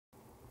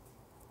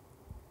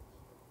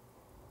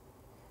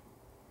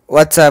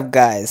What's up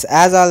guys,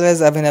 as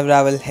always Abhinav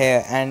Rawal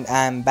here and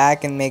I am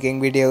back in making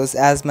videos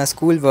as my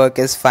school work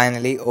is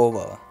finally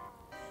over.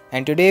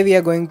 And today we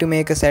are going to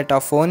make a set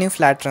of 4 new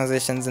flat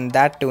transitions and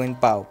that too in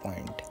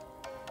PowerPoint.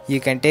 You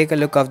can take a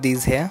look of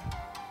these here.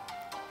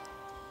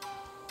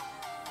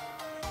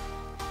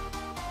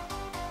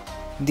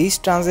 These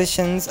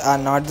transitions are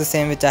not the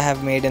same which I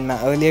have made in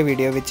my earlier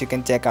video which you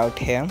can check out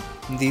here.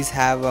 These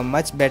have a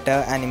much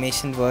better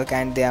animation work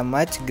and they are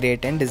much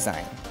great in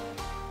design.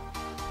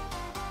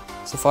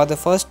 So for the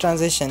first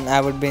transition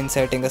I would be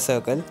inserting a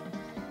circle.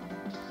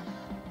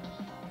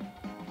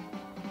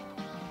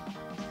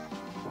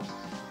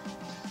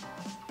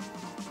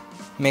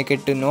 Make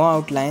it to no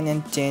outline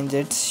and change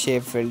its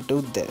shape fill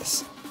to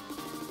this.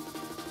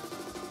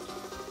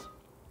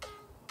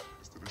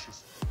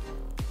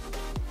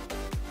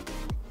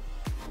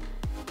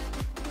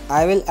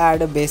 I will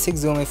add a basic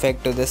zoom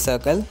effect to this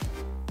circle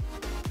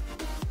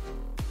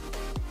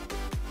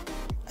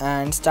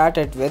and start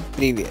it with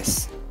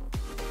previous.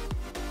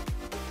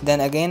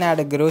 Then again add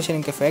a grow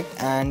shrink effect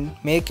and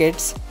make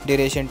its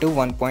duration to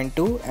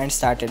 1.2 and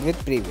start it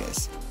with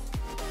previous.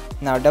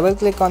 Now double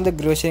click on the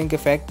grow shrink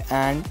effect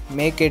and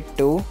make it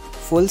to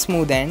full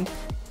smooth end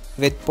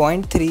with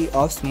 0.3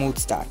 of smooth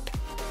start.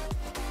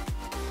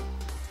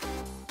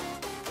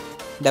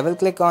 Double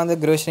click on the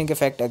grow shrink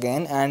effect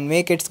again and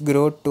make its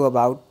growth to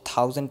about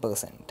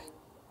 1000%.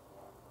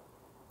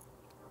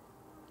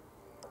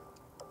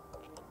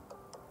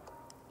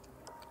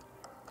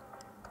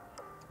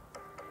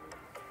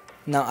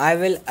 Now I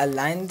will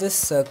align this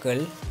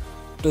circle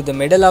to the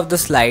middle of the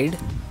slide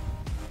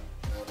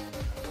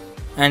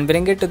and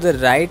bring it to the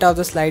right of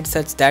the slide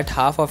such that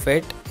half of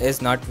it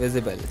is not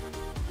visible.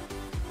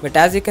 But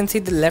as you can see,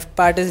 the left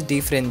part is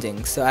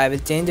defringing, so I will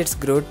change its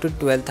growth to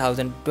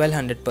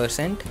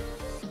 1200%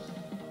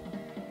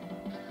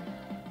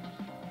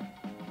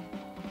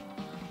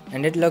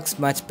 and it looks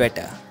much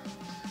better.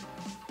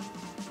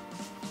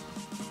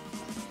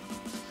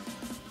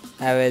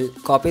 I will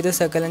copy the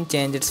circle and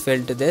change its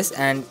fill to this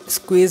and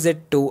squeeze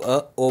it to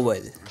a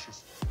oval.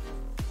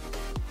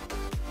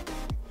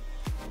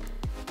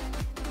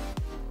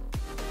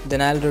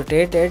 Then I'll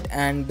rotate it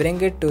and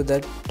bring it to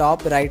the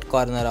top right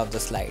corner of the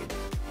slide.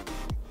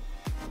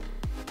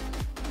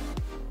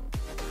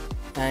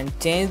 And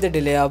change the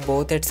delay of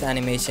both its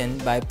animation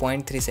by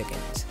 0.3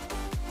 seconds.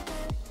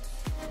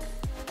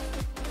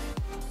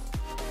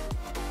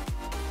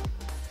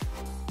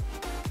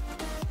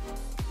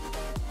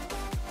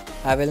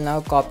 I will now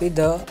copy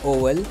the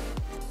oval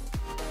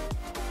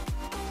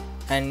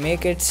and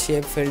make its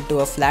shape fill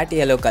to a flat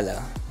yellow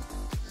color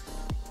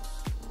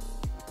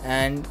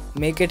and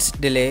make its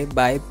delay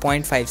by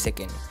 0.5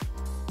 seconds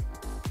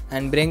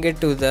and bring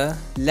it to the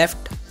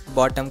left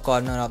bottom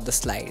corner of the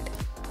slide.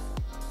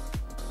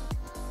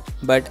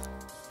 But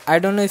I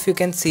don't know if you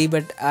can see,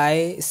 but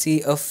I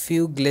see a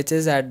few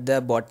glitches at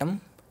the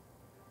bottom.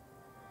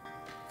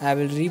 I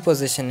will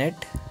reposition it.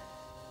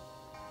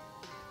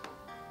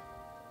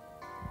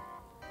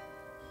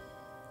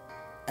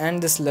 And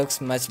this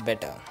looks much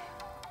better.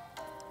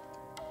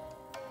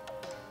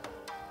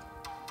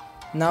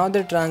 Now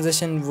the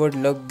transition would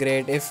look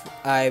great if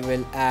I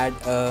will add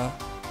a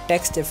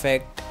text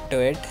effect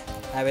to it.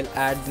 I will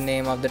add the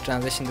name of the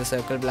transition, the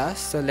circle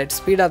blast. So let's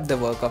speed up the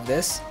work of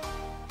this.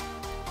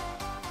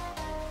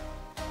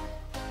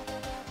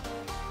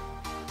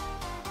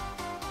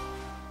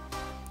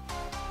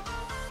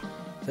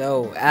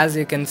 So as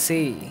you can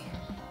see,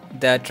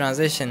 the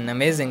transition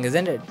amazing,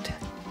 isn't it?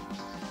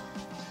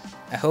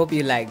 I hope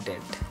you liked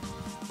it.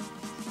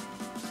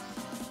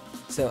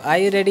 So are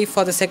you ready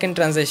for the second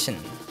transition?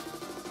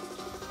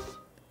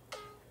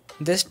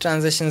 This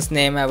transition's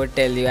name I will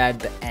tell you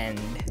at the end.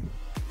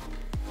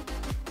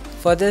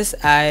 For this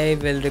I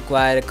will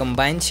require a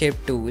combine shape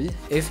tool.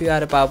 If you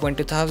are a PowerPoint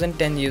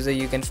 2010 user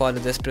you can follow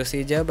this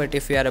procedure, but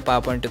if you are a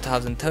PowerPoint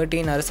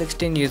 2013 or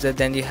 16 user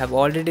then you have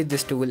already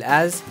this tool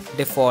as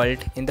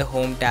default in the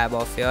home tab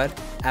of your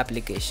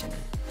application.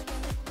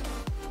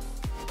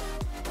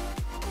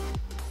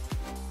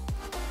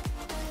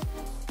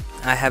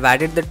 I have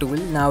added the tool.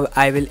 Now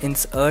I will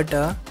insert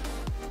a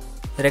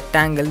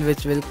rectangle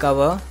which will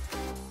cover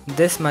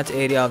this much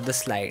area of the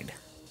slide.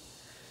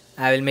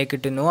 I will make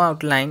it to no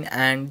outline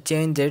and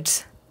change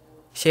its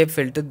shape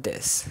fill to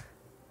this.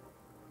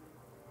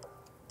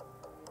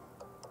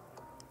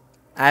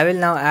 I will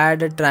now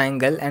add a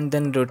triangle and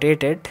then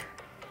rotate it.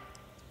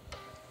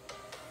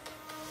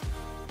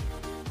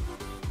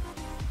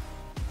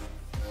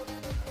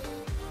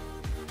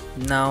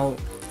 Now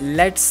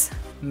let's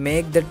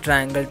make the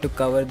triangle to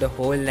cover the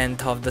whole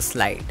length of the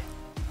slide.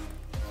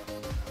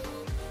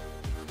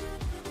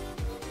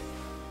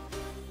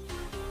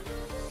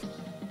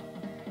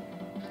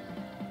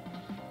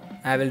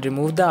 I will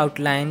remove the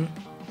outline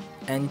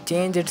and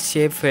change its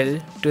shape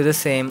fill to the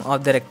same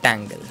of the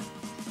rectangle.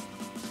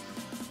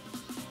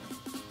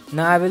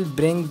 Now I will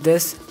bring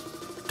this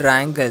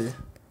triangle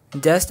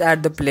just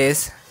at the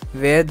place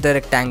where the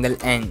rectangle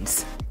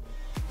ends.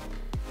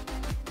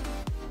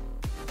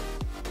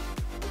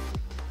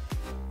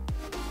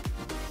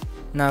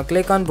 Now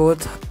click on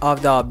both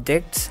of the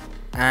objects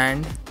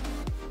and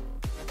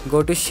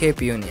go to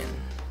shape union.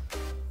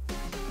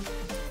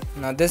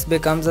 Now this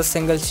becomes a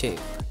single shape.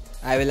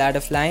 I will add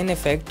a flying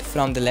effect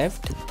from the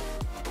left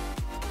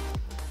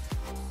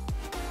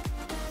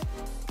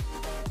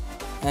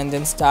and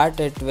then start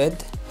it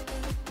with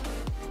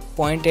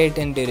 0.8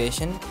 in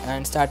duration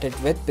and start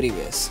it with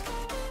previous.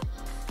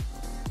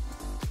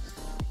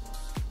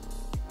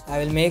 I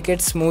will make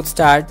it smooth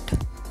start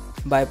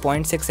by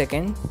 0.6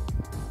 seconds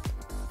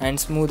and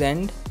smooth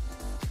end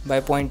by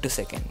 0.2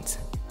 seconds.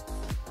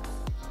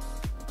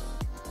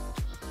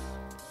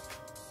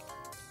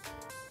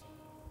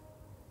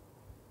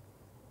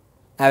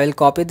 I will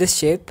copy this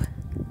shape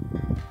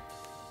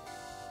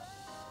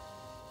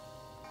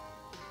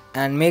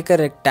and make a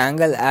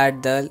rectangle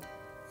at the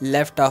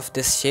left of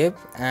this shape,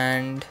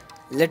 and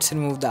let's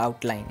remove the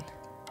outline.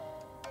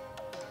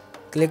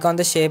 Click on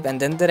the shape and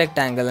then the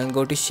rectangle and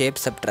go to shape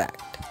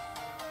subtract.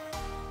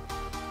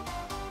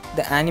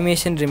 The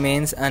animation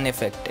remains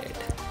unaffected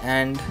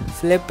and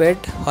flip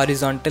it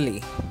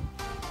horizontally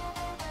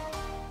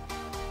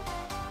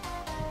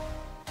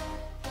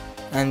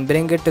and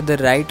bring it to the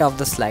right of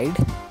the slide.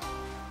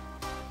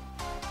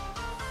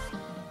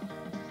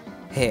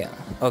 Here,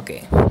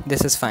 okay,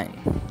 this is fine.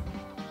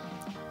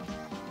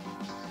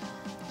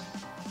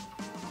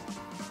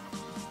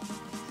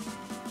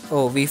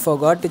 Oh, we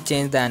forgot to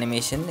change the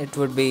animation. It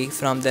would be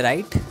from the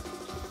right.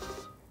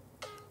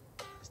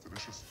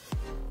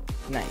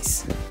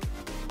 Nice.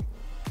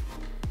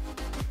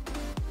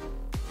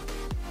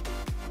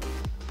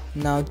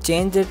 Now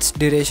change its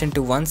duration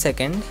to 1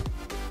 second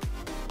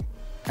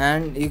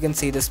and you can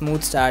see the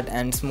smooth start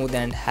and smooth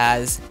end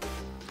has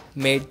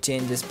made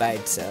changes by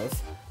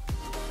itself.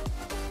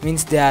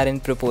 Means they are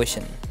in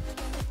proportion.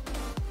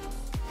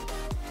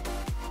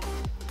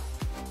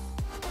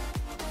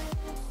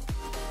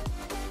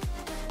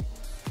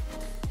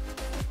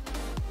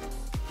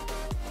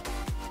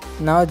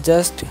 Now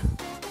just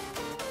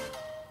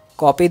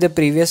copy the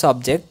previous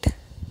object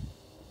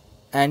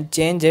and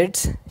change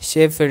its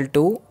shape fill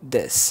to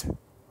this.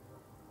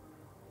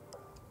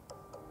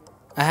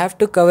 I have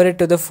to cover it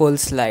to the full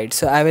slide,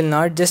 so I will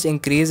not just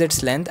increase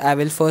its length. I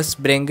will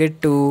first bring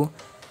it to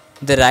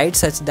the right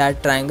such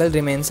that triangle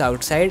remains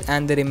outside,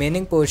 and the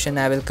remaining portion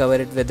I will cover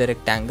it with a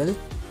rectangle.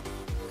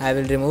 I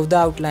will remove the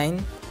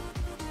outline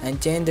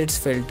and change its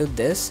fill to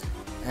this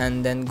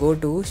and then go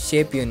to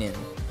shape union.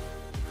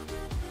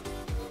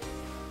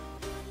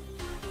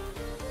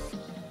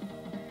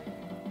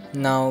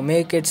 Now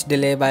make its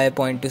delay by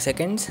 0.2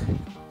 seconds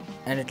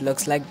and it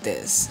looks like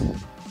this.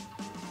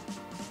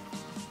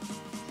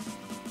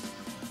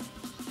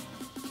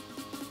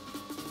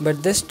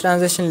 But this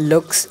transition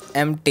looks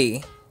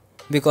empty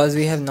because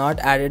we have not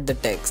added the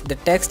text. The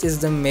text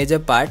is the major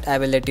part. I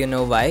will let you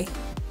know why.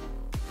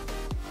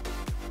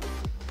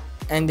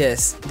 And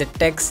yes, the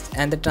text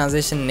and the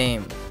transition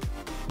name,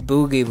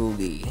 Boogie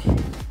Boogie.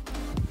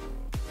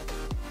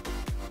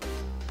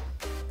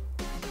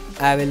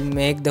 I will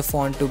make the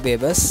font to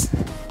Bebas.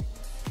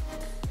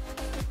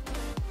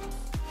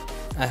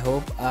 I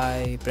hope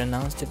I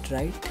pronounced it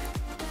right.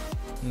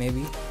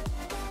 Maybe.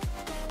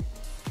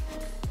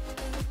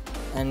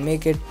 And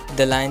make it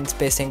the line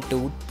spacing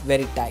to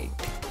very tight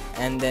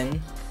and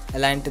then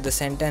align to the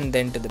center and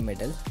then to the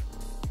middle.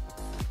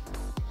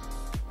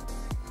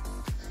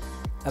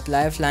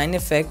 Apply a flying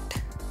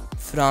effect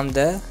from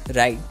the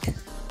right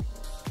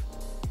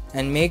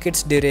and make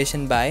its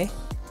duration by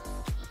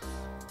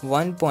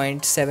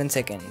 1.7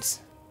 seconds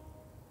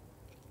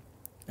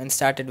and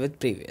start it with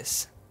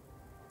previous.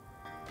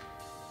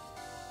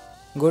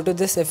 Go to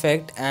this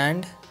effect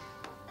and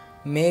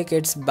make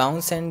its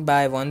bounce end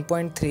by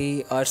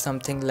 1.3 or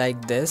something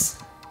like this,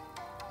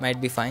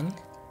 might be fine.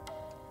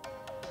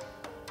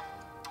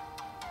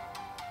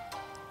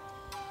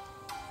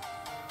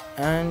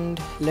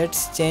 And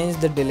let's change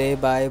the delay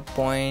by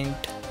 0.4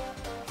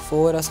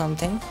 or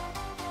something,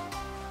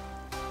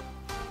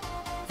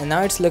 and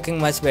now it's looking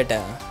much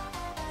better.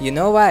 You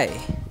know why?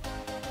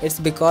 It's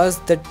because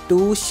the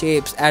two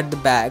shapes at the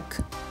back,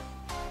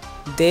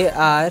 they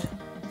are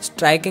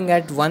striking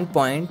at one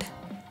point,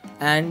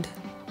 and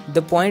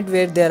the point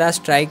where they are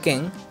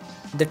striking,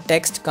 the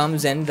text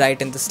comes in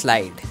right in the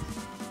slide.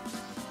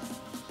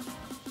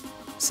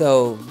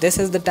 So this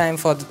is the time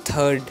for the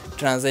third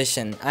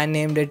transition. I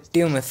named it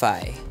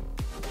Tumify.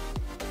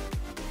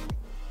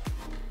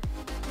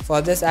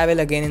 For this I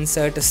will again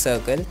insert a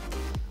circle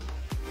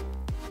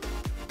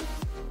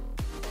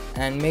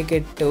and make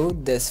it to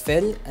this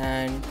fill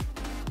and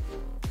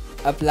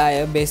apply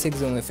a basic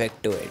zoom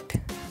effect to it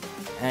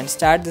and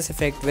start this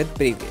effect with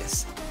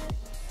previous.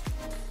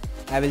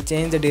 I will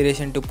change the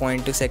duration to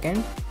 0.2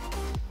 second.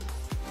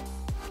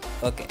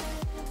 Okay.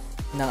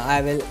 Now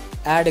I will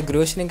add a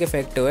grocening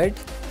effect to it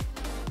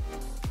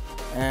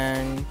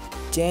and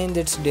change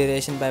its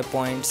duration by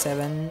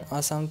 0.7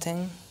 or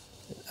something.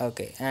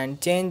 Okay,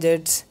 and change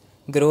its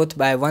growth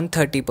by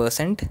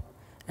 130%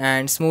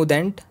 and smooth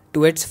end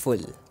to its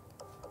full.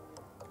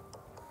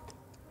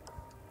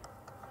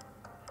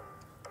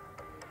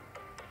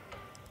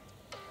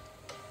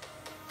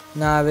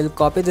 Now I will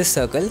copy this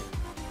circle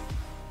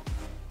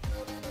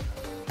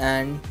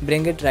and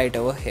bring it right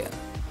over here.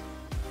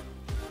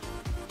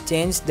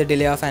 Change the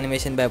delay of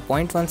animation by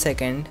 0.1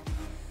 second.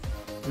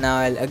 Now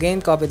I'll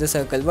again copy the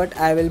circle. What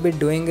I will be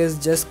doing is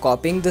just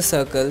copying the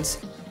circles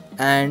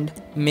and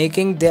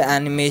making the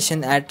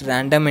animation at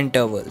random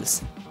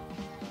intervals.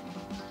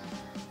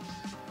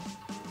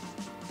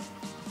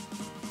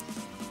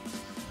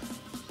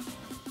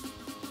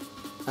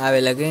 I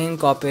will again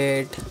copy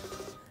it.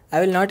 I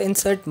will not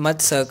insert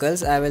much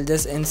circles, I will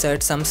just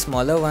insert some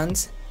smaller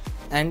ones,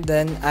 and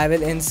then I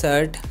will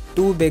insert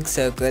 2 big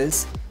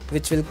circles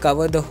which will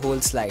cover the whole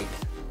slide.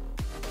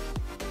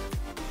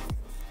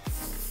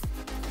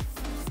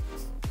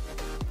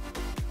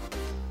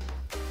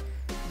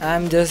 I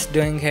am just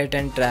doing hit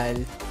and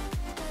trial.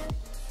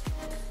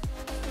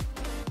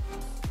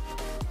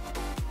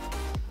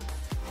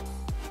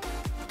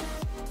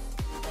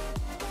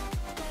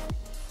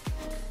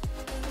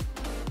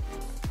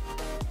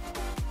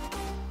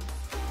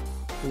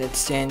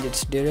 Let's change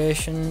its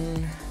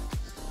duration.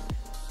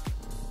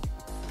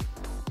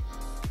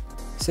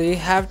 So you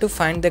have to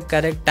find the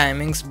correct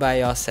timings by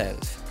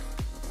yourself.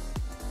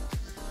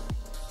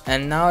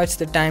 And now it's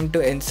the time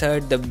to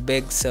insert the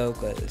big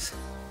circles.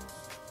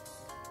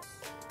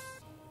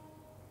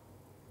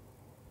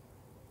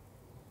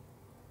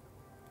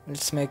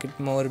 Let's make it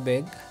more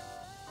big.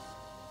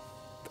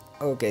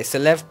 Okay, so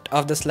left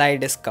of the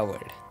slide is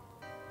covered.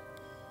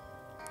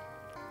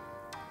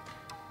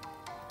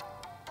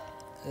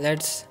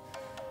 Let's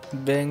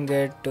bring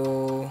it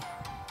to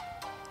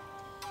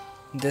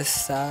this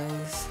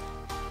size.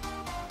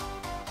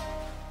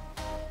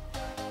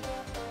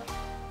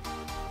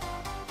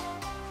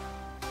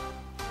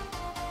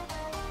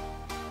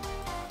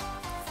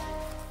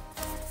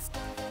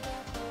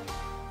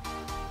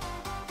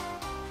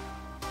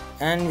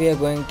 And we are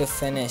going to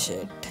finish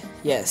it.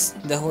 Yes,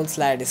 the whole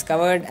slide is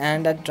covered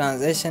and the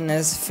transition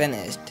is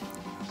finished.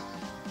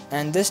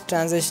 And this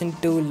transition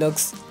too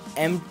looks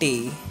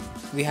empty.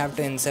 We have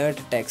to insert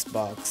a text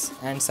box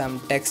and some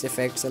text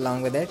effects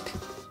along with it.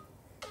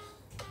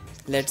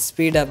 Let's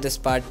speed up this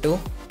part too.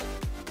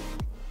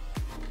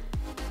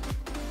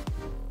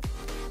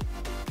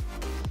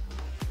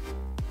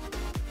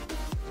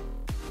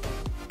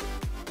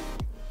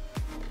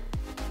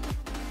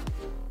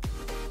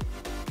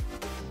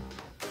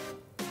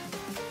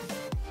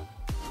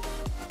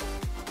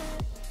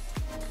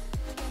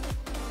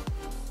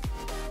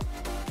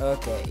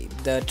 Okay,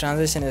 the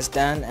transition is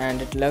done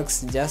and it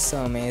looks just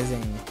so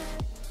amazing.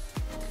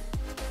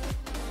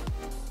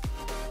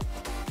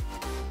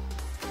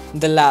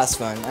 The last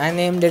one, I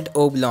named it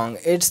Oblong.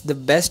 It's the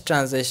best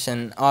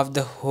transition of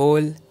the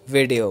whole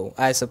video,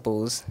 I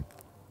suppose.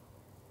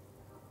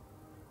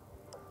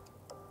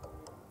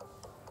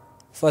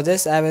 For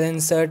this I will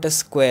insert a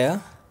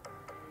square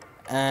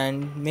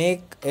and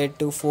make it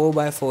to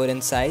 4x4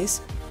 in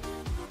size.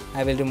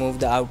 I will remove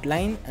the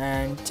outline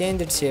and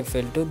change its shape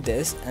fill to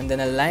this, and then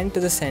align to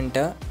the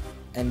center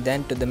and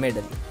then to the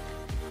middle.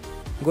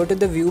 Go to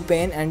the view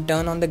pane and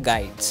turn on the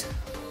guides.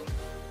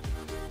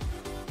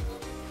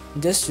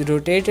 Just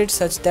rotate it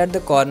such that the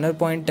corner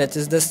point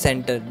touches the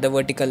center, the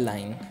vertical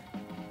line.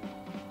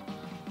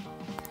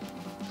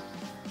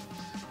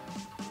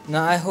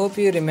 Now I hope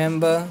you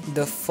remember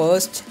the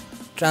first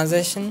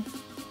transition.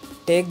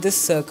 Take this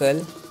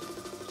circle,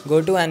 go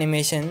to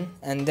animation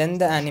and then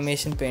the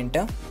animation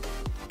painter.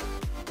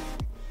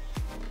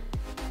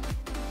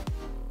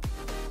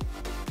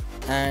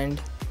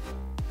 And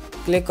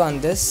click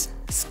on this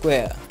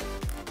square.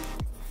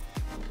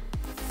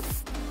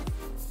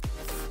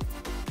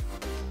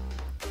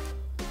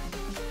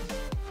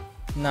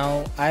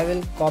 Now I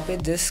will copy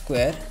this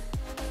square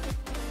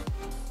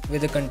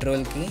with the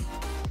control key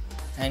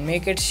and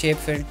make it shape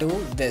fill to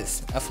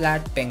this, a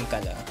flat pink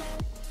color.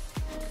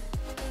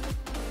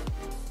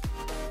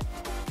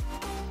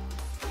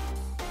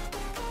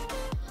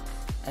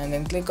 And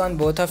then click on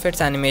both of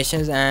its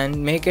animations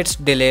and make its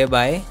delay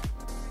by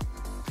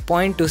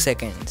 0.2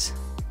 seconds.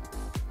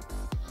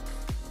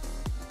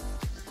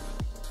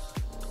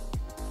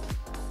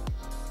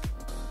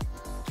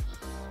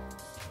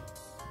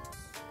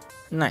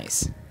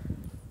 Nice.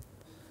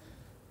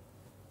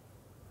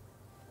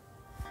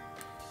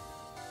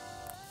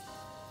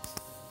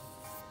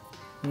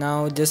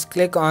 Now just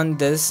click on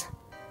this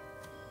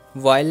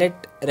violet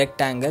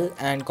rectangle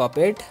and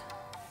copy it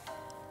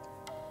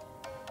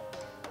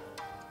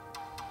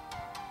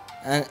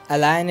and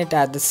align it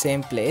at the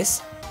same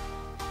place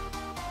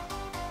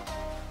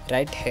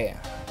right here.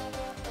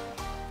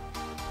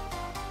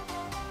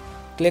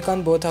 Click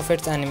on both of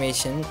its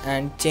animation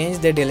and change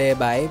the delay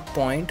by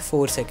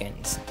 0.4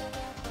 seconds.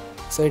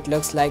 So it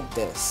looks like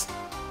this.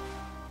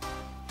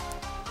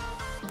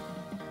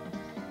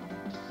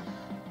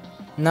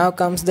 Now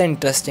comes the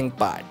interesting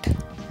part,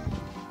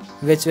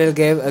 which will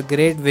give a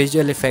great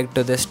visual effect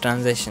to this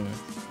transition.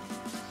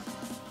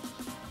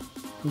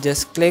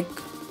 Just click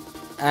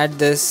at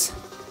this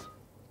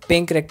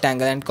pink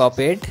rectangle and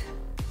copy it.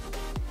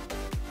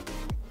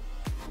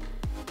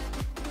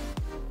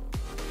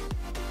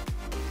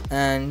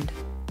 And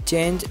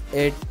change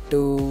it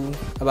to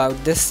about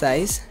this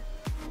size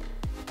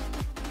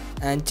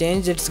and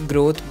change its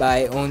growth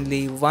by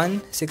only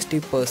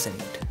 160%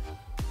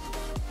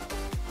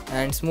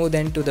 and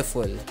smoothen to the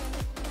full,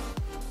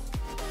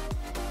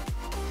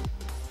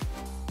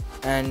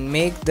 and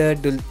make the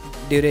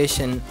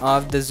duration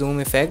of the zoom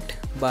effect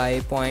by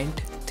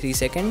 0.3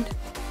 second,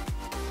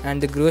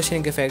 and the grow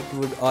shrink effect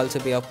would also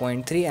be of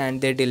 0.3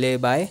 and the delay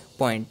by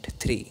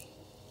 0.3.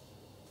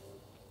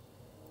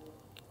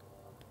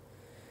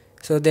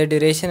 So their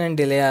duration and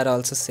delay are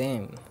also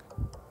same.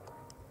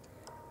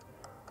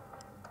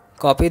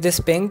 Copy this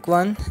pink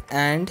one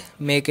and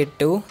make it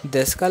to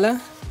this color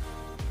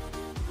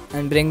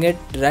and bring it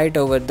right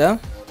over the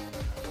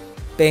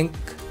pink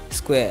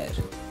square.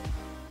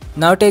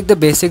 Now take the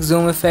basic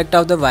zoom effect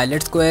of the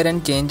violet square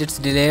and change its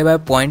delay by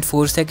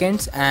 0.4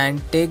 seconds,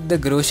 and take the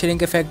grow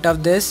shrink effect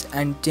of this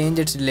and change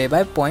its delay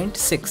by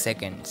 0.6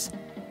 seconds.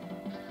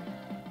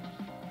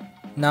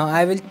 Now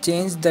I will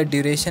change the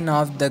duration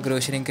of the grow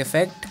shrink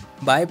effect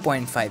by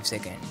 0.5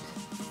 seconds.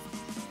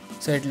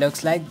 So it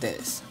looks like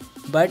this.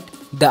 But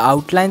the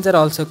outlines are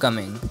also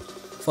coming.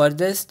 For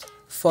this,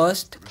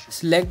 first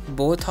select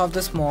both of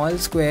the small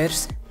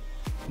squares,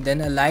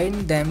 then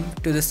align them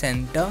to the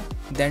center,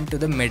 then to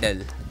the middle.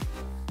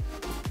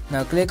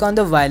 Now click on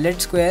the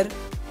violet square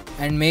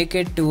and make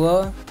it to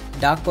a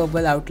dark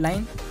purple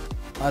outline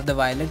or the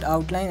violet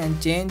outline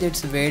and change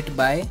its weight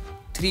by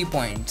 3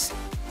 points.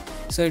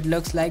 So it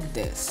looks like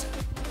this.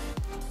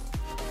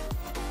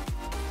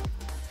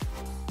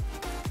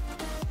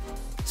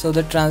 So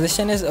the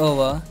transition is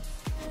over.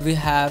 We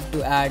have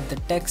to add the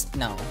text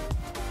now.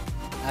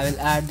 I will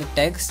add the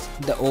text,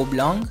 the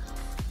oblong,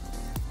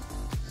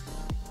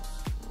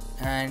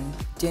 and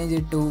change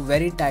it to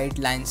very tight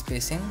line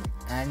spacing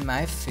and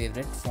my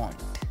favorite font.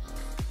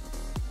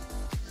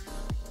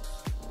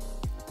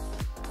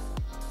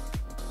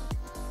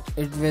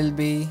 It will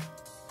be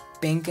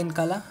pink in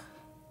color.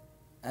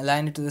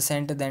 Align it to the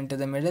center, then to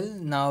the middle.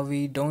 Now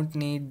we don't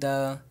need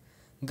the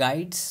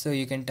guides, so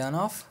you can turn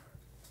off.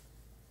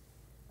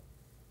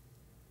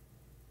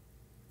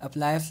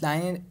 Apply a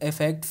flying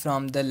effect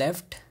from the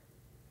left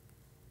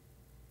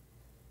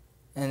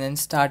and then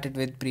start it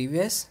with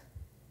previous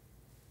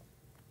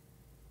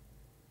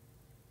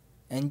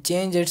and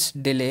change its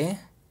delay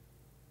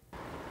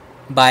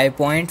by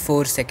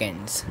 0.4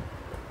 seconds.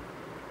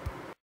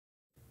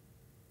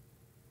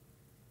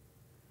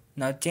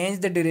 Now change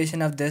the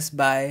duration of this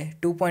by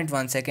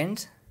 2.1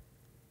 seconds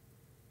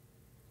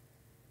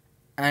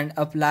and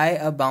apply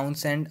a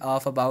bounce end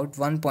of about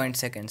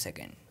 1.2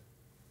 second.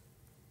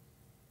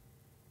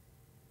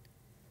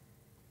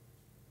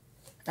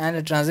 And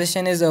the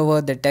transition is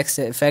over, the text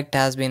effect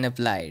has been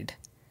applied.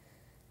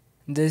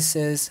 This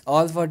is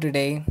all for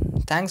today.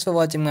 Thanks for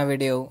watching my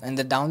video, and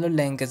the download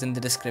link is in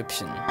the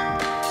description.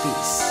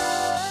 Peace.